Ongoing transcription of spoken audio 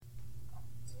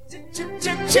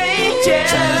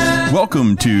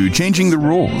Welcome to Changing the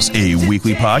Rules, a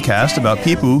weekly podcast about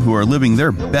people who are living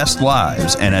their best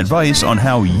lives and advice on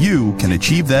how you can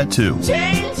achieve that too.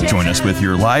 Join us with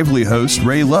your lively host,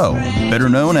 Ray Lowe, better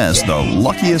known as the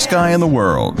luckiest guy in the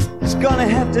world. It's gonna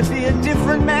have to be a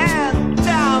different man.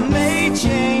 Time may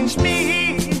change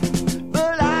me,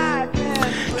 but I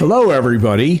can. Hello,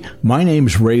 everybody. My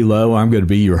name's Ray Lowe. I'm going to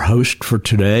be your host for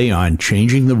today on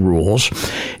Changing the Rules.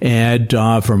 And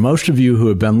for most of you who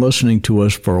have been listening to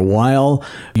us for a while,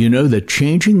 you know that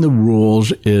Changing the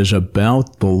Rules is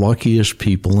about the luckiest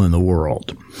people in the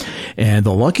world. And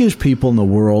the luckiest people in the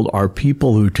world are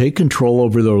people who take control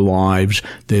over their lives.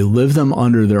 They live them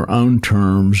under their own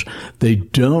terms. They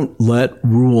don't let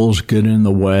rules get in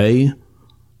the way.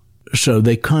 So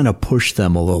they kind of push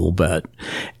them a little bit.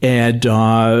 And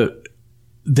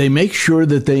they make sure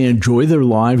that they enjoy their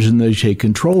lives and they take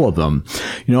control of them.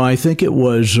 You know, I think it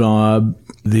was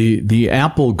the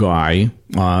Apple guy,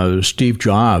 Steve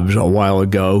Jobs, a while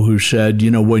ago, who said, you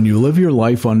know, when you live your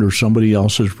life under somebody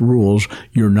else's rules,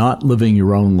 you're not living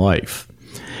your own life.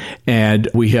 And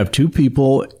we have two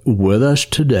people with us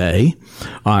today.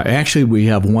 Actually, we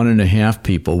have 1.5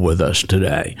 people with us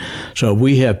today. So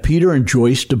we have Peter and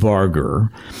Joyce Debarger.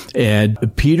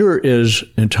 And Peter is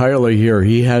entirely here.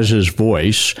 He has his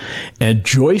voice. And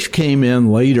Joyce came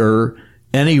in later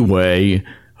anyway,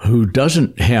 who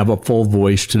doesn't have a full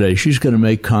voice today. She's going to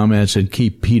make comments and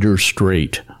keep Peter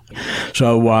straight.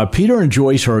 So Peter and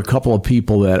Joyce are a couple of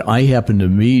people that I happen to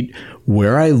meet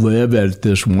where I live at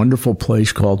this wonderful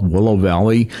place called Willow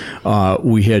Valley.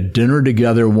 We had dinner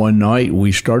together one night.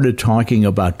 We started talking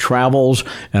about travels,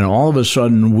 and all of a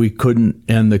sudden we couldn't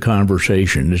end the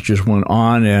conversation. It just went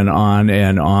on and on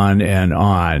and on and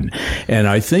on. And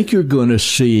I think you're going to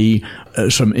see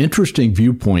some interesting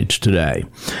viewpoints today.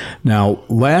 Now,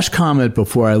 last comment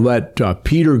before I let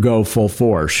Peter go full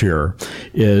force here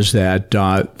is that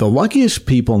the luckiest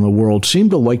people in the world seem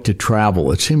to like to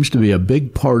travel. It seems to be a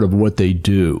big part of what they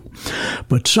do.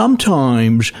 But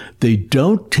sometimes they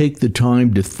don't take the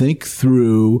time to think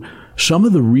through some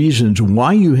of the reasons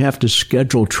why you have to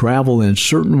schedule travel in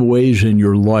certain ways in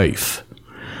your life.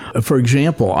 For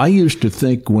example, I used to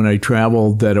think when I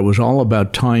traveled that it was all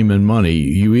about time and money.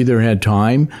 You either had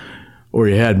time or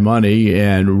you had money,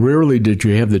 and rarely did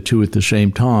you have the two at the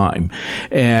same time.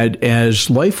 And as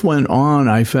life went on,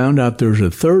 I found out there's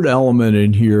a third element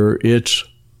in here. It's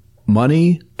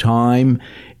money, time,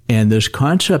 and this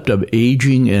concept of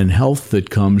aging and health that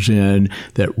comes in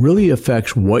that really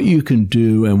affects what you can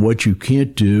do and what you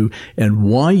can't do and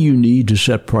why you need to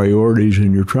set priorities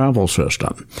in your travel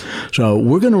system. So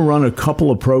we're going to run a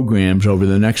couple of programs over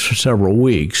the next several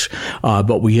weeks,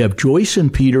 but we have Joyce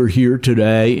and Peter here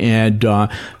today. And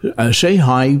say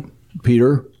hi,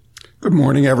 Peter. Good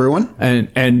morning, everyone.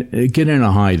 And get in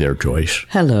a hi there, Joyce.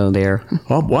 Hello there.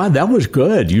 Oh, wow, that was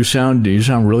good. You sound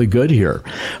really good here.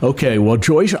 Okay, well,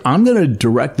 Joyce, I'm going to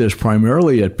direct this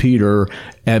primarily at Peter,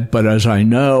 but as I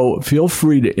know, feel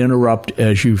free to interrupt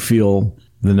as you feel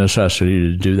the necessity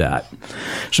to do that.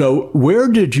 So where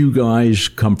did you guys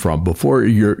come from? Before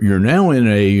you're now in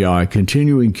a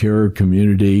continuing care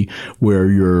community where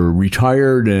you're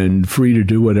retired and free to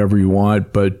do whatever you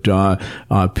want. But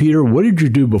Peter, what did you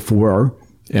do before,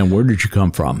 and where did you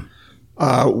come from?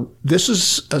 This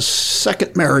is a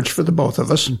second marriage for the both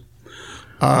of us.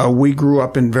 We grew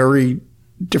up in very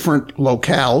different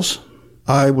locales.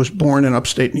 I was born in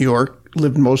upstate New York,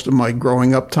 lived most of my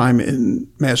growing up time in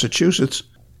Massachusetts.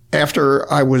 After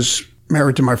I was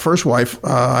married to my first wife,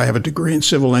 I have a degree in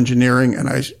civil engineering, and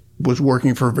I was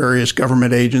working for various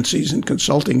government agencies and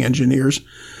consulting engineers.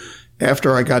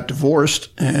 After I got divorced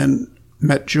and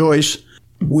met Joyce,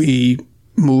 we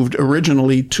moved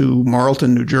originally to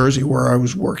Marlton, New Jersey, where I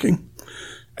was working.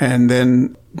 And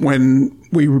then when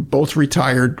we were both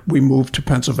retired, we moved to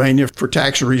Pennsylvania for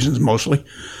tax reasons mostly,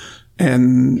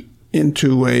 and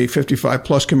into a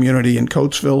 55-plus community in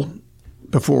Coatesville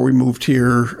before we moved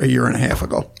here a year and a half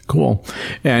ago. Cool.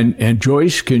 And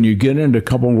Joyce, can you get into a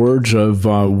couple words of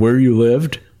where you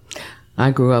lived?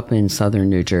 I grew up in southern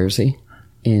New Jersey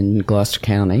in Gloucester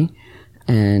County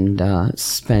and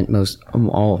spent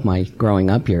all of my growing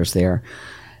up years there.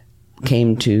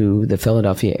 Came to the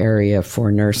Philadelphia area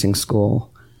for nursing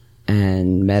school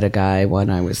and met a guy when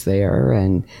I was there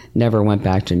and never went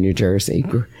back to New Jersey.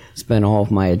 Spent all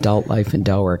of my adult life in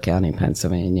Delaware County,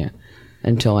 Pennsylvania,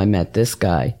 until I met this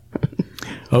guy.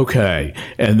 Okay.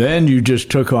 And then you just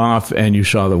took off and you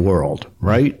saw the world,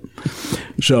 right?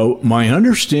 So my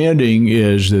understanding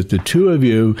is that the two of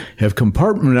you have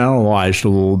compartmentalized a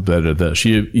little bit of this.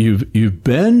 You've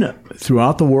been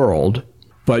throughout the world,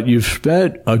 but you've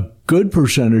spent a good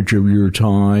percentage of your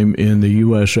time in the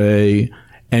USA,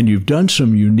 and you've done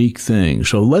some unique things.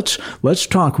 So let's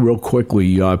talk real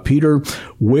quickly. Peter,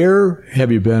 where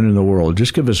have you been in the world?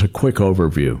 Just give us a quick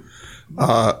overview.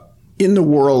 In the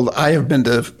world, I have been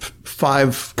to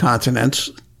 5 continents.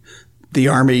 The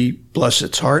Army, bless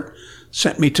its heart,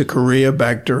 sent me to Korea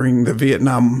back during the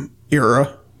Vietnam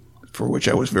era, for which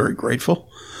I was very grateful.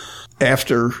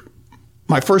 After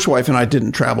my first wife and I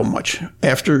didn't travel much.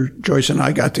 After Joyce and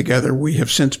I got together, we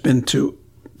have since been to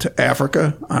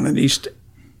Africa on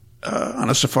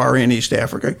a safari in East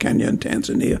Africa, Kenya and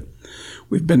Tanzania.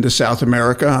 We've been to South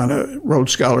America on a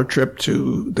Rhodes Scholar trip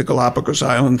to the Galapagos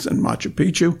Islands and Machu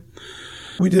Picchu.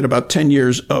 We did about 10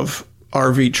 years of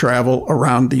RV travel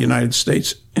around the United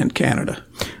States and Canada.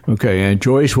 Okay, and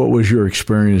Joyce, what was your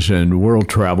experience in world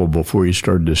travel before you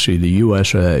started to see the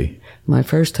USA? My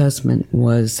first husband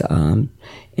was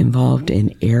involved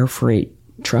in air freight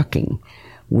trucking.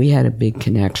 We had a big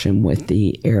connection with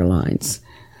the airlines,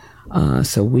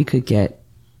 so we could get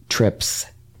trips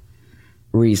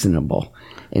reasonable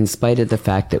in spite of the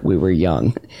fact that we were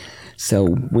young. So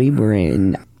we were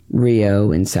in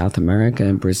Rio in South America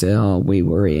and Brazil. We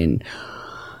were in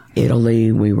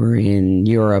Italy. We were in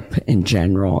Europe in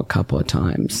general a couple of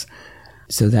times.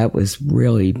 So that was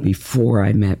really before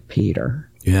I met Peter.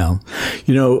 Yeah.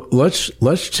 You know,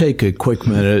 let's take a quick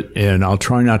minute, and I'll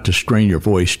try not to strain your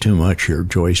voice too much here,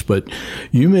 Joyce, but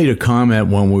you made a comment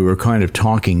when we were kind of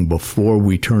talking before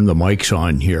we turned the mics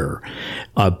on here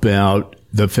about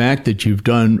the fact that you've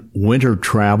done winter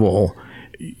travel.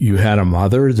 You had a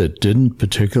mother that didn't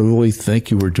particularly think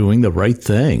you were doing the right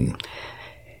thing.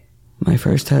 My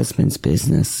first husband's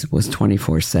business was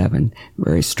 24/7,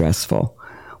 very stressful.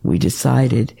 We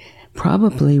decided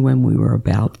probably when we were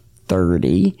about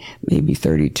 30, maybe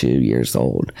 32 years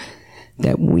old,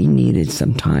 that we needed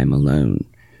some time alone.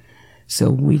 So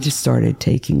we just started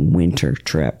taking winter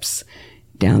trips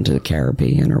down to the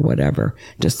Caribbean or whatever,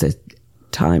 just a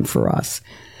time for us.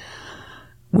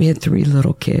 We had 3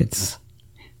 little kids.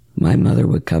 My mother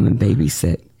would come and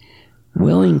babysit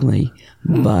willingly,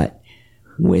 but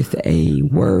with a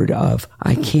word of,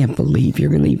 I can't believe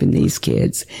you're leaving these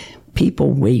kids.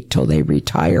 People wait till they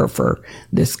retire for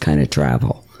this kind of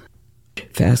travel.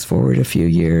 Fast forward a few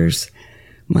years,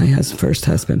 my first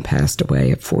husband passed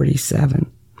away at 47.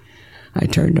 I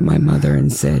turned to my mother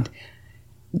and said,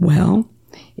 well,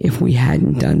 if we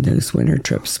hadn't done those winter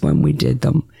trips when we did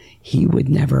them, he would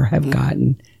never have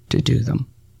gotten to do them.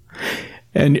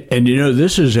 And you know,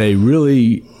 this is a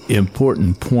really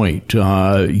important point.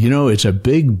 You know, it's a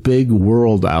big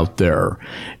world out there.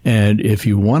 And if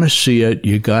you want to see it,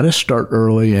 you got to start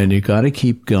early and you got to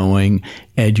keep going.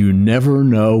 And you never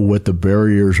know what the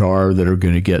barriers are that are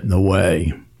going to get in the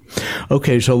way.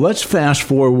 Okay, so let's fast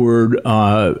forward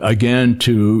again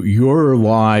to your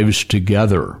lives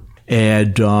together.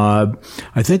 And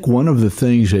I think one of the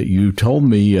things that you told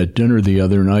me at dinner the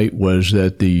other night was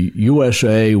that the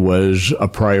USA was a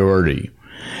priority.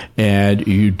 And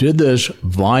you did this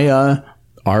via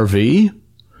RV,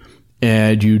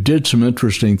 and you did some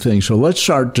interesting things. So let's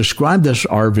describe this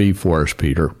RV for us,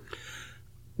 Peter.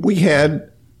 We had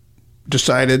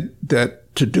decided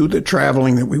that to do the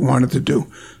traveling that we wanted to do,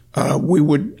 we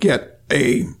would get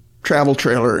a travel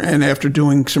trailer, and after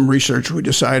doing some research, we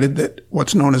decided that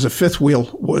what's known as a fifth wheel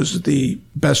was the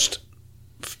best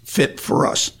fit for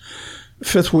us.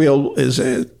 Fifth wheel is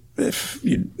if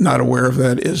you're not aware of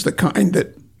that, is the kind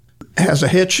that has a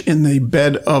hitch in the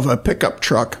bed of a pickup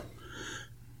truck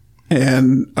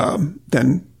and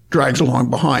then drags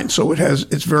along behind. So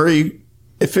it's very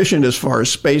efficient as far as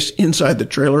space inside the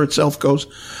trailer itself goes.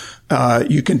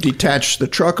 You can detach the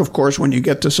truck, of course, when you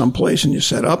get to some place and you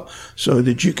set up so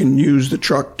that you can use the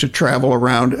truck to travel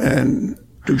around and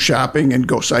do shopping and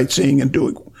go sightseeing and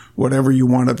do whatever you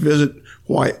want to visit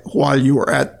while you are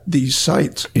at these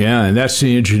sites. Yeah, and that's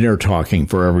the engineer talking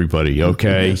for everybody,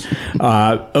 okay? Yes.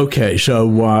 Okay,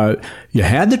 so you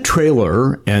had the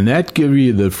trailer, and that gave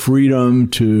you the freedom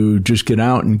to just get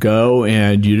out and go,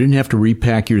 and you didn't have to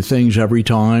repack your things every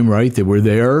time, right? They were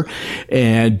there.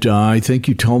 And I think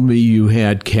you told me you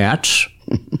had cats.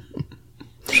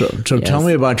 So yes. Tell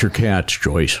me about your cats,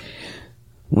 Joyce.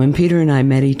 When Peter and I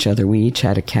met each other, we each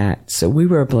had a cat, so we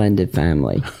were a blended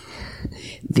family.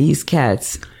 These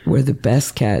cats were the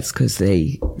best cats because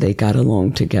they got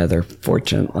along together,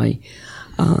 fortunately,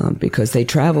 because they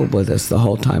traveled with us the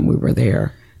whole time we were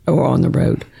there or on the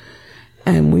road.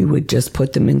 And we would just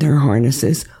put them in their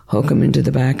harnesses, hook them into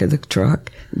the back of the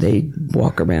truck. They'd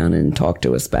walk around and talk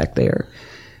to us back there.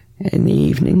 In the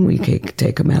evening, we could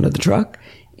take them out of the truck,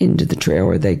 into the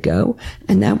trailer they'd go,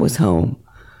 and that was home.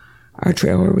 our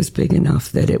trailer was big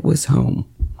enough that it was home.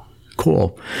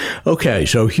 Cool. Okay,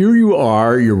 so here you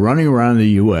are. You're running around the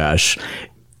U.S.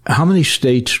 How many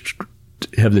states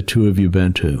have the two of you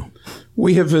been to?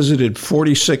 We have visited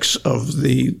 46 of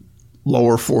the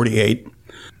lower 48,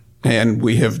 and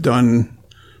we have done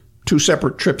 2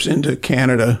 separate trips into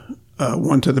Canada,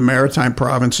 one to the Maritime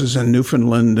provinces in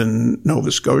Newfoundland and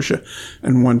Nova Scotia,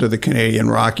 and one to the Canadian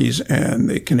Rockies and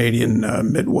the Canadian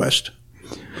Midwest.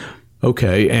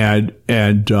 Okay,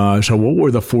 and so what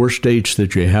were the 4 states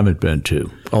that you haven't been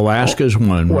to? Alaska's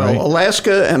one, right? Well,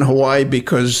 Alaska and Hawaii,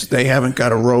 because they haven't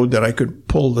got a road that I could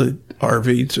pull the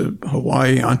RV to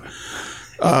Hawaii on.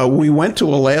 We went to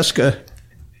Alaska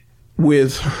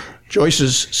with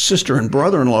Joyce's sister and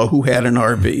brother-in-law who had an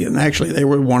RV, and actually they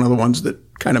were one of the ones that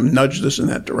kind of nudged us in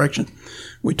that direction.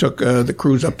 We took the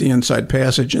cruise up the Inside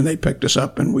Passage, and they picked us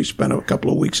up, and we spent a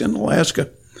couple of weeks in Alaska.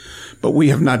 But we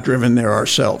have not driven there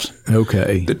ourselves.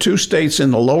 Okay. The 2 states in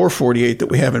the lower 48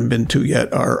 that we haven't been to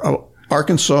yet are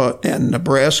Arkansas and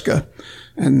Nebraska.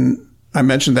 And I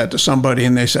mentioned that to somebody,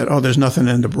 and they said, oh, there's nothing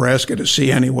in Nebraska to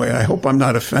see anyway. I hope I'm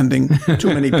not offending too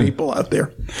many people out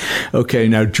there. Okay,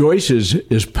 now Joyce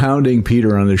is pounding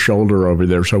Peter on the shoulder over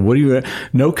there. So what do you,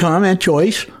 no comment,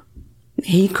 Joyce?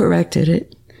 He corrected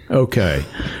it. Okay.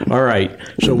 All right.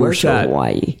 So we're set.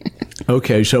 Hawaii.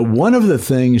 Okay, so one of the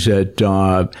things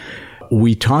that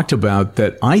we talked about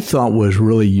that I thought was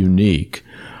really unique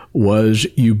was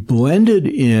you blended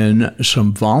in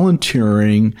some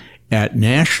volunteering at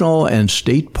national and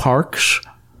state parks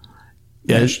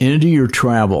into your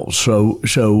travels. So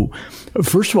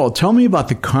first of all, tell me about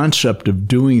the concept of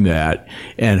doing that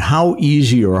and how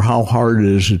easy or how hard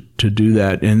it is to do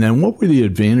that. And then what were the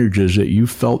advantages that you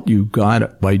felt you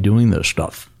got by doing this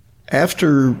stuff?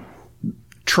 After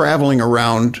traveling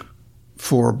around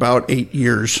for about 8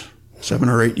 years, 7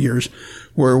 or 8 years,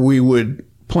 where we would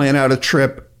plan out a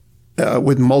trip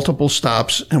with multiple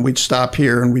stops, and we'd stop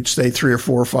here and we'd stay 3 or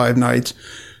 4 or 5 nights,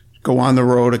 go on the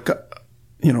road,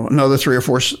 another 3 or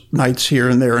 4 nights here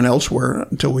and there and elsewhere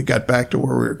until we got back to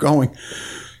where we were going.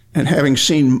 And having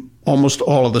seen almost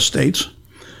all of the states,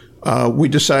 we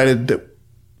decided that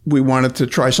we wanted to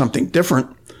try something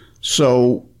different.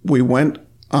 So we went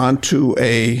onto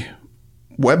a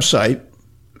website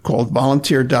called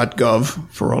volunteer.gov,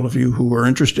 for all of you who are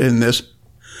interested in this,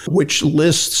 which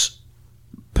lists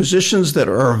positions that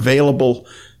are available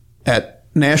at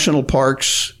national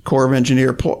parks, Corps of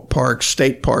Engineer parks,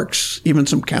 state parks, even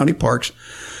some county parks,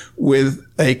 with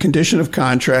a condition of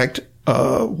contract,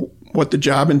 what the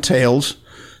job entails,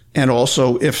 and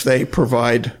also if they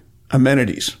provide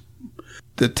amenities.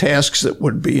 The tasks that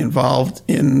would be involved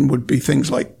in would be things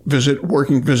like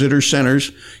working visitor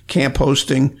centers, camp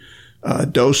hosting,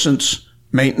 docents,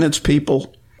 maintenance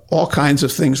people, all kinds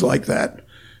of things like that.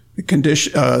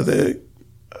 The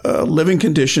living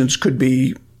conditions could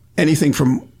be anything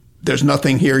from there's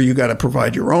nothing here, you got to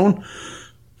provide your own,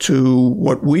 to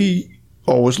what we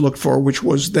always looked for, which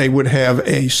was they would have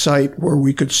a site where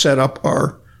we could set up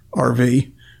our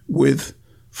RV with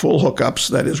full hookups,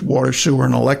 that is water, sewer,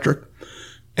 and electric.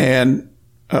 And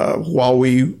while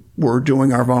we were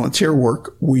doing our volunteer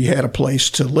work, we had a place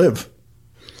to live.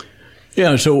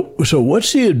 Yeah. So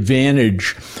what's the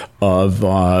advantage of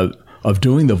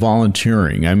doing the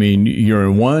volunteering? I mean, you're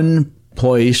in one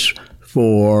place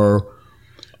for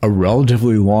a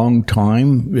relatively long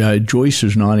time. Joyce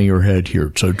is nodding her head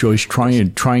here. So Joyce, try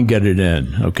and get it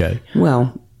in. Okay.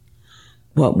 Well,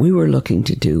 what we were looking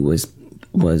to do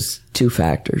was 2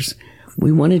 factors.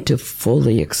 We wanted to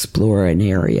fully explore an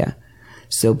area.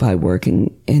 So by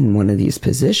working in one of these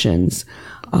positions,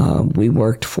 we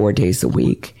worked 4 days a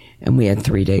week and we had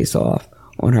 3 days off.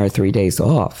 On our 3 days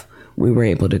off, we were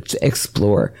able to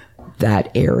explore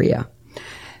that area.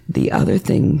 The other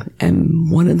thing,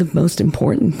 and one of the most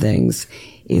important things,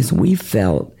 is we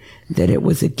felt that it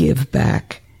was a give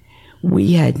back.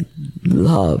 We had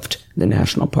loved the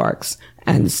national parks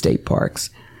and the state parks,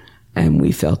 and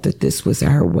we felt that this was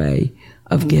our way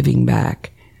of giving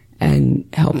back and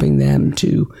helping them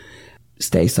to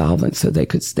stay solvent so they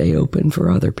could stay open for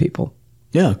other people.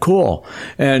 Yeah, cool.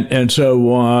 And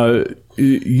so,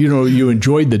 you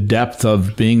enjoyed the depth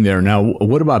of being there. Now,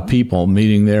 what about people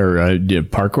meeting there?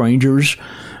 Park rangers,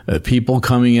 people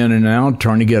coming in and out,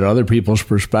 trying to get other people's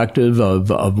perspective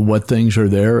of what things are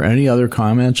there. Any other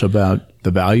comments about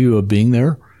the value of being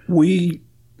there? We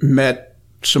met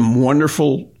some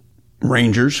wonderful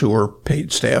rangers who are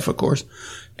paid staff, of course,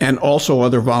 and also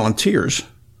other volunteers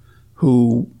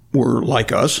who were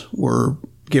like us, were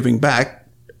giving back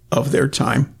of their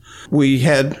time. We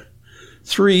had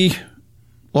 3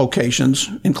 locations,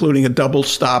 including a double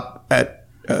stop at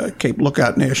Cape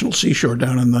Lookout National Seashore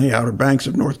down in the Outer Banks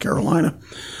of North Carolina,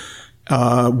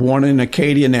 one in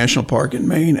Acadia National Park in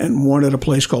Maine, and one at a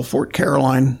place called Fort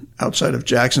Caroline outside of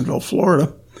Jacksonville,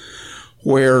 Florida,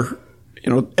 where,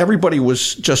 everybody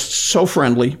was just so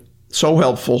friendly, so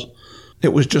helpful.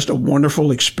 It was just a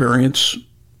wonderful experience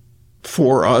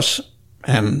for us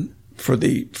and for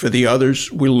the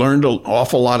others. We learned an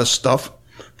awful lot of stuff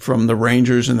from the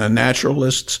rangers and the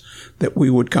naturalists that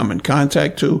we would come in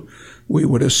contact to. We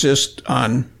would assist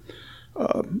on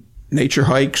nature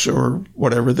hikes or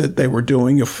whatever that they were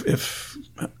doing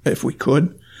if we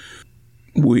could.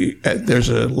 There's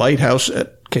a lighthouse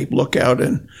at Cape Lookout,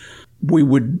 and we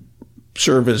would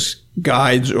serve as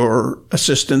guides or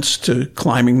assistants to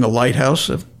climbing the lighthouse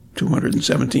of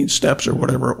 217 steps or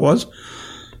whatever it was,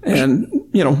 and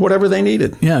whatever they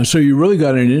needed. Yeah, so you really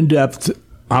got an in-depth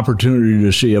opportunity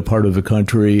to see a part of the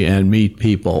country and meet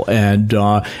people, and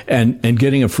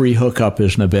getting a free hookup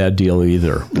isn't a bad deal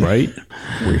either, right?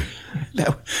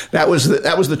 That was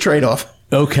the trade-off.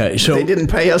 Okay, so they didn't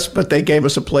pay us, but they gave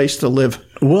us a place to live.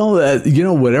 Well,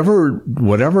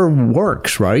 whatever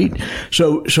works, right?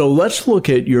 So let's look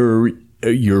at your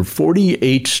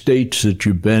 48 states that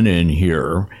you've been in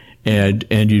here, and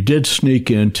you did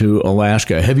sneak into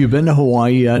Alaska. Have you been to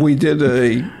Hawaii yet? We did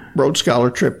a Rhodes Scholar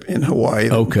trip in Hawaii.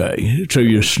 Okay, so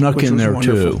you snuck in there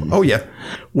wonderful. too. Oh yeah.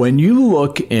 When you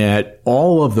look at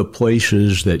all of the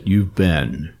places that you've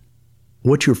been,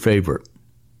 what's your favorite?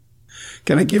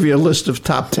 Can I give you a list of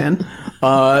top 10?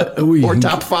 Or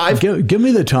top 5? Give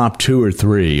me the top 2 or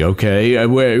 3, okay?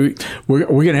 We're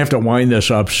going to have to wind this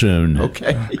up soon.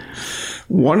 Okay.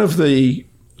 One of the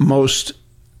most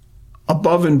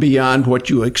above and beyond what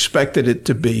you expected it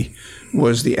to be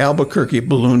was the Albuquerque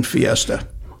Balloon Fiesta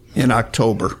in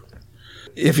October.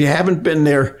 If you haven't been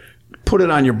there, put it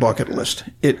on your bucket list.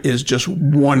 It is just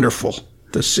wonderful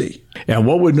to see. And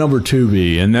what would number 2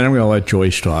 be? And then I'm going to let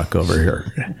Joyce talk over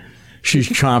here. She's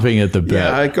chomping at the bit.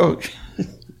 Yeah, I go.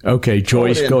 Okay,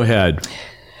 Joyce, go ahead.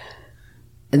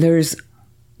 There's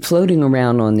floating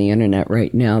around on the internet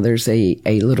right now, there's a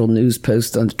little news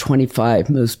post on the 25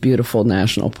 most beautiful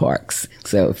national parks.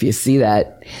 So if you see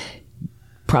that,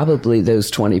 probably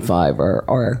those 25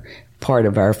 are part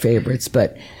of our favorites.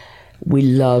 But we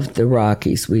loved the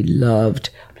Rockies. We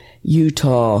loved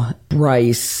Utah,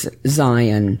 Bryce,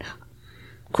 Zion.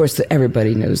 Of course,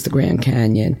 everybody knows the Grand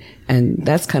Canyon, and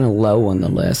that's kind of low on the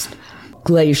list.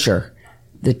 Glacier,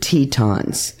 the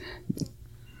Tetons,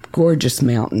 gorgeous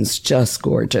mountains, just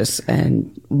gorgeous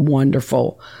and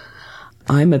wonderful.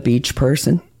 I'm a beach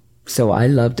person, so I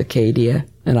loved Acadia,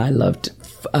 and I loved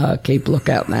Cape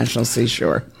Lookout National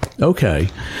Seashore. Okay.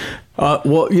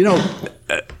 Well,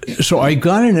 so I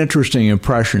got an interesting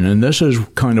impression, and this is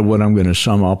kind of what I'm going to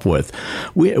sum up with.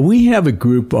 We have a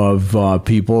group of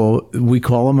people, we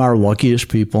call them our luckiest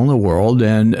people in the world,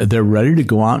 and they're ready to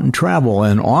go out and travel.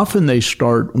 And often they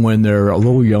start when they're a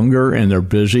little younger and they're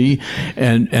busy.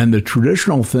 And the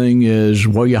traditional thing is,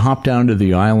 well, you hop down to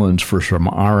the islands for some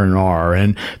R&R.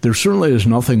 And there certainly is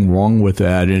nothing wrong with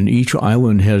that. And each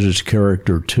island has its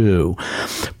character too.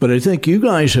 But I think you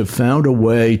guys have found a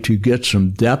way to get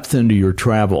some depth into your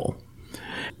travel.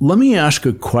 Let me ask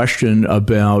a question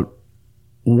about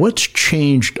what's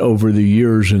changed over the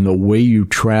years in the way you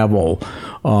travel.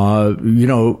 We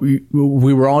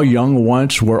were all young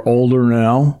once, we're older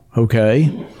now,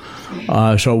 okay?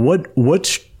 So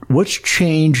what's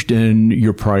changed in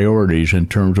your priorities in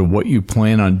terms of what you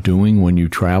plan on doing when you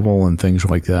travel and things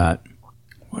like that?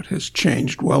 What has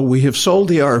changed? Well, we have sold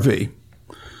the RV.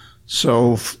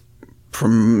 So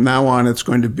from now on, it's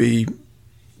going to be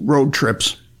road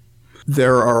trips.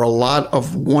 There are a lot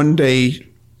of one-day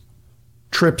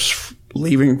trips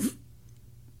leaving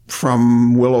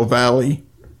from Willow Valley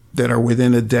that are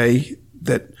within a day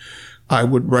that I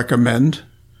would recommend.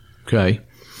 Okay.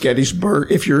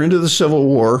 Gettysburg, if you're into the Civil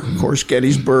War, of course,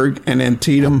 Gettysburg and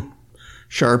Antietam,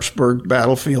 Sharpsburg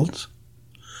battlefields.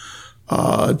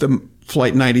 The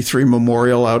Flight 93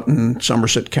 Memorial out in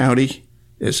Somerset County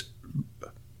is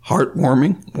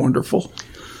heartwarming, wonderful.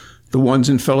 The ones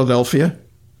in Philadelphia.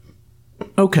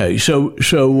 Okay, so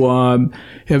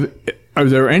are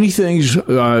there any things?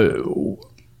 Are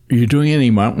you doing any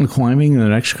mountain climbing in the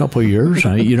next couple of years?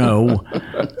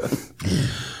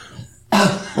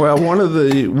 Well, one of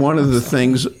the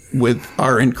things with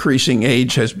our increasing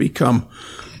age has become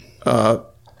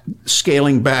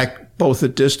scaling back both the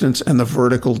distance and the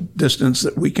vertical distance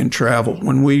that we can travel.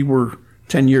 When we were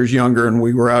 10 years younger and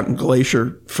we were out in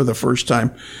Glacier for the first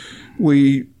time,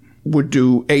 we would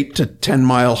do 8 to 10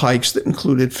 mile hikes that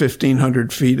included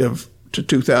 1,500 feet to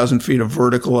 2,000 feet of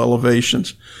vertical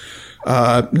elevations.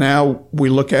 Now we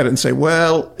look at it and say,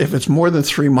 well, if it's more than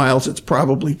 3 miles, it's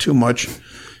probably too much.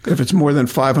 If it's more than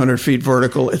 500 feet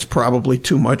vertical, it's probably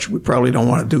too much. We probably don't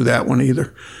want to do that one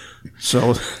either.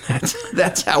 So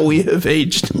that's how we have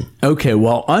aged. Okay,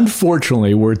 well,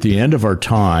 unfortunately, we're at the end of our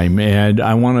time, and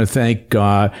I want to thank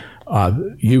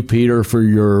you, Peter, for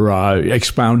your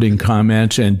expounding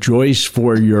comments, and Joyce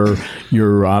for your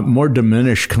more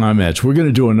diminished comments. We're going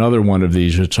to do another one of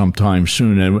these at some time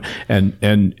soon,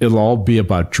 and it'll all be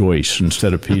about Joyce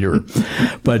instead of Peter.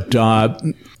 But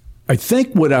I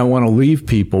think what I want to leave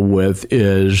people with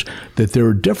is that there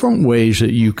are different ways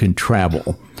that you can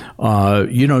travel.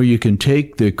 You can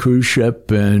take the cruise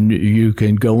ship and you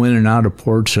can go in and out of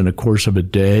ports in the course of a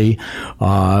day.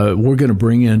 We're going to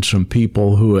bring in some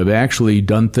people who have actually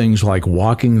done things like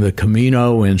walking the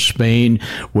Camino in Spain,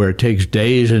 where it takes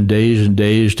days and days and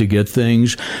days to get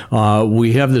things.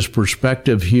 We have this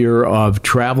perspective here of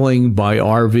traveling by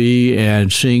RV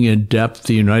and seeing in depth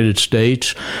the United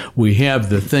States. We have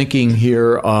the thinking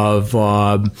here of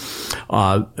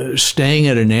staying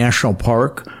at a national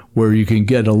park, where you can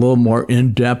get a little more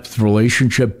in-depth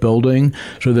relationship building.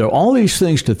 So there are all these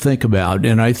things to think about.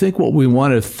 And I think what we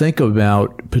want to think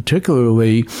about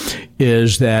particularly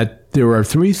is that there are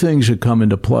 3 things that come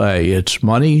into play. It's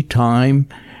money, time,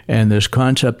 and this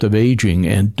concept of aging.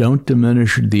 And don't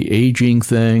diminish the aging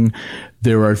thing.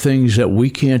 There are things that we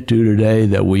can't do today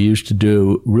that we used to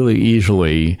do really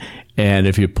easily. And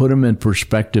if you put them in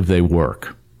perspective, they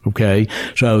work. Okay,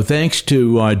 so thanks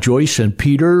to Joyce and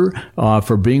Peter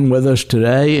for being with us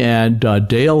today. And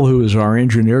Dale, who is our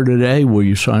engineer today, will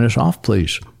you sign us off,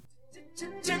 please?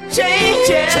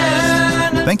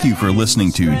 Thank you for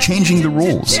listening to Changing the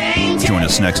Rules. Join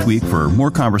us next week for more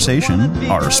conversation,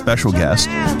 our special guest,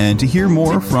 and to hear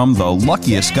more from the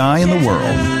luckiest guy in the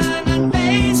world.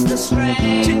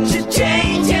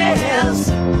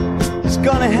 It's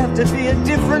gonna have to be a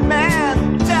different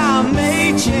man. Time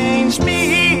may change me.